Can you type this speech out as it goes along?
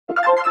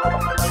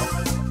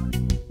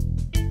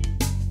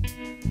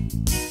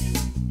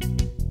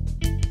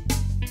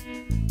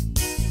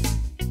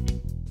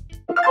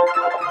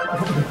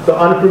So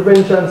on the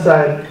prevention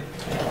side,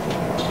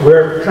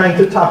 we're trying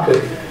to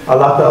tackle a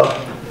lot of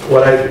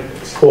what I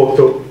spoke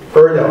to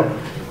earlier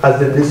as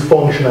the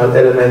dysfunctional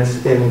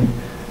elements in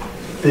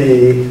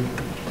the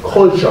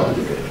culture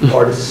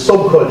or the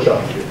subculture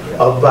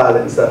of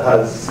violence that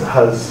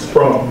has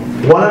sprung up.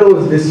 One of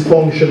those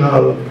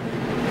dysfunctional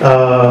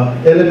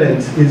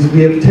elements is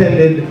we have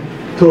tended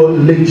to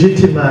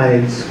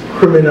legitimize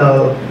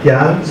criminal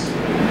gangs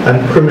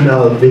and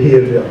criminal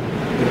behavior.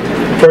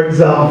 For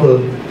example,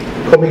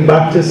 coming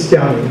back to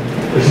scamming,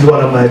 which is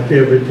one of my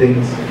favorite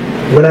things.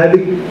 When I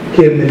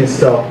became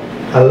minister,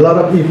 a lot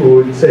of people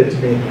would say to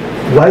me,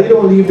 why you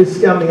don't leave the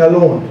scamming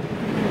alone?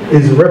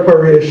 It's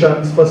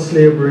reparations for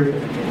slavery.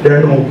 There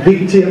are no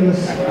victims.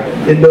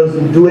 It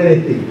doesn't do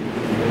anything.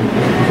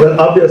 Well,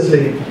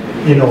 obviously,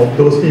 you know,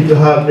 those people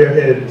have their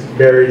heads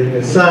buried in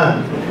the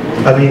sand.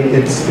 I mean,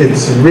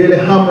 it's really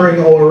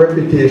hammering our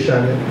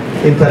reputation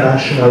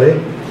internationally.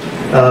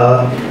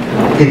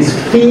 It's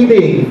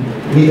feeding,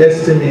 we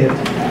estimate,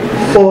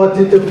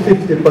 40 to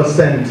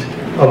 50%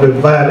 of the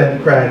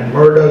violent crime,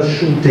 murders,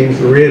 shootings,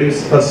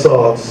 rapes,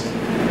 assaults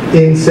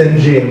in St.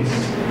 James,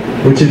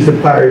 which is the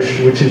parish,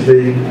 which is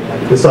the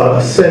sort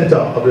of center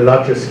of the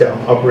lottery scam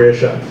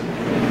operations.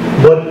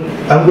 But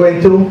I'm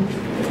going to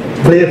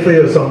play for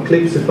you some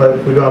clips if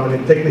we don't have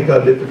any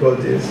technical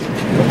difficulties.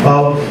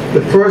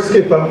 The first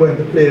clip I'm going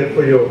to play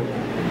for you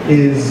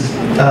is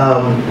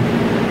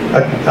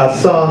a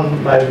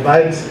song by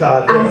Vibes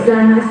Carter. As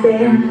long as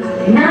them,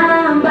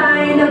 now I'm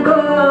buying a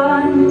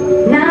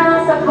gun,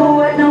 now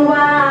support no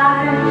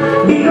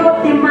war. Big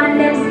up the man,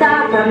 them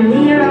start from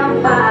near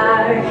and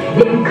far.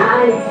 Them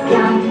call it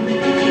scam,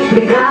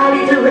 they call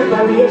it a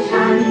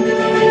reparation.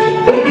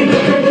 Baby,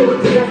 get the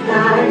youth to the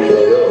start.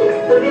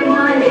 So the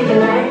man live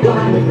like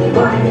one.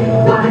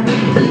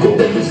 Big up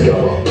the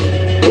scammer,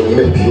 don't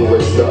make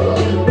US dollar.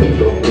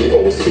 Big up the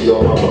house for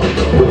your mama.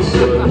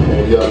 Western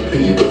young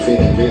people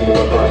feeding me no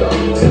other.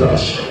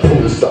 Slash,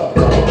 full stop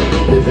cover.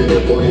 Every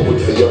little you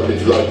would feel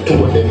live like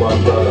Tony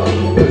Montana.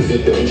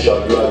 President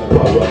shot like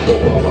Barack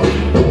Obama.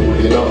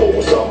 Pool in a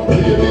house and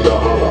play in a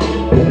hammer.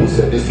 Who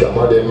said this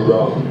scammer them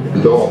wrong?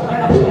 No.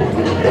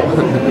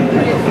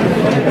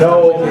 Now,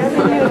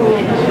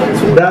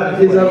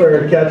 that is a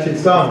very catchy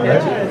song,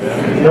 right?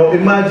 Now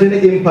imagine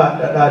the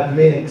impact that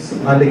makes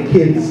on the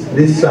kids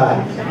this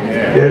side.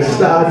 They're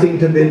starting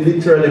to be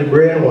literally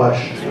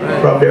brainwashed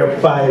from their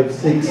 5,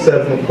 6,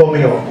 7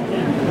 coming up.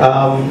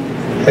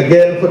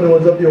 Again, for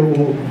those of you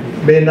who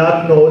may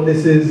not know,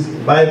 this is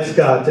Vibes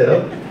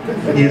Cartel.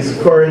 He's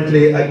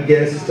currently a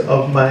guest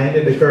of mine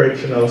in the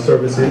correctional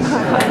services.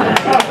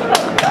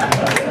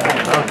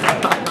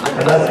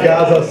 And that's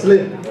Gaza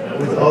Slim,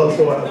 who's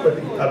also on a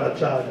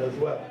charge as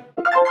well.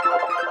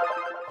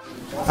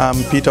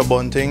 I'm Peter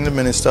Bunting, the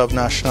Minister of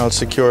National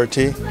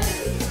Security.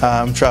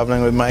 I'm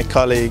traveling with my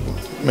colleague,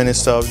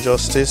 Minister of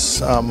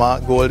Justice,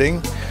 Mark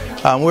Golding.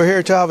 We're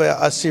here to have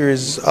a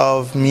series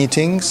of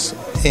meetings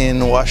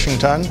in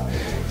Washington,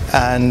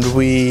 and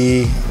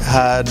we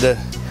had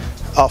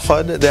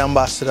offered the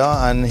ambassador,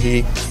 and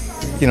he,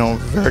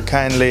 very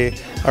kindly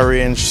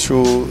arranged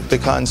through the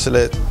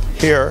consulate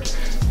here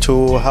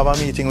to have a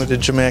meeting with the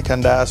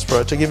Jamaican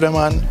diaspora to give them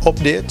an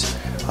update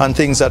on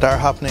things that are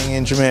happening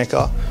in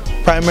Jamaica,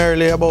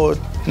 primarily about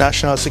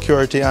national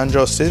security and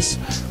justice,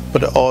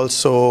 but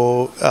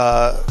also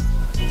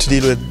to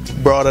deal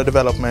with broader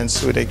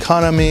developments with the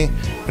economy,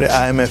 with the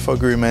IMF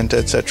agreement,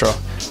 etc.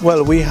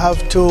 Well, we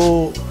have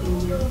to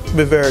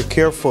be very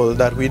careful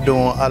that we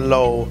don't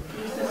allow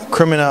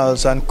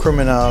criminals and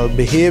criminal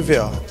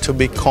behavior to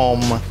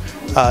become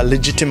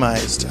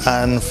legitimized,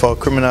 and for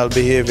criminal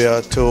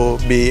behavior to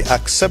be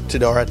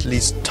accepted or at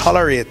least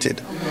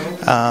tolerated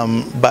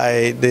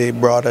by the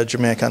broader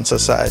Jamaican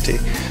society.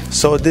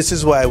 So this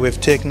is why we've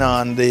taken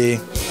on the,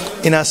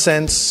 in a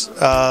sense,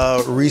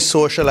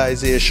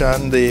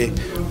 resocialization, the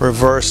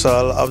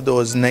reversal of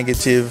those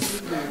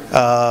negative,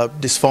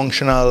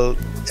 dysfunctional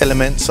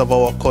elements of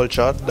our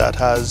culture that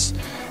has,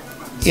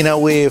 in a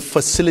way,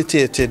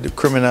 facilitated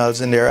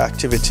criminals in their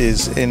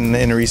activities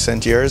in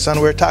recent years,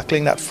 and we're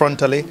tackling that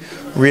frontally,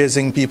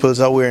 raising people's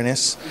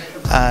awareness,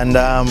 and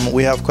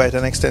we have quite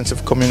an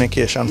extensive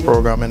communication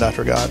program in that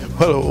regard.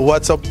 Well,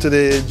 what's up to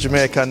the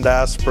Jamaican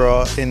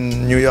diaspora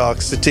in New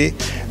York City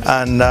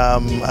and in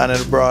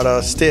the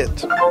broader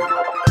state?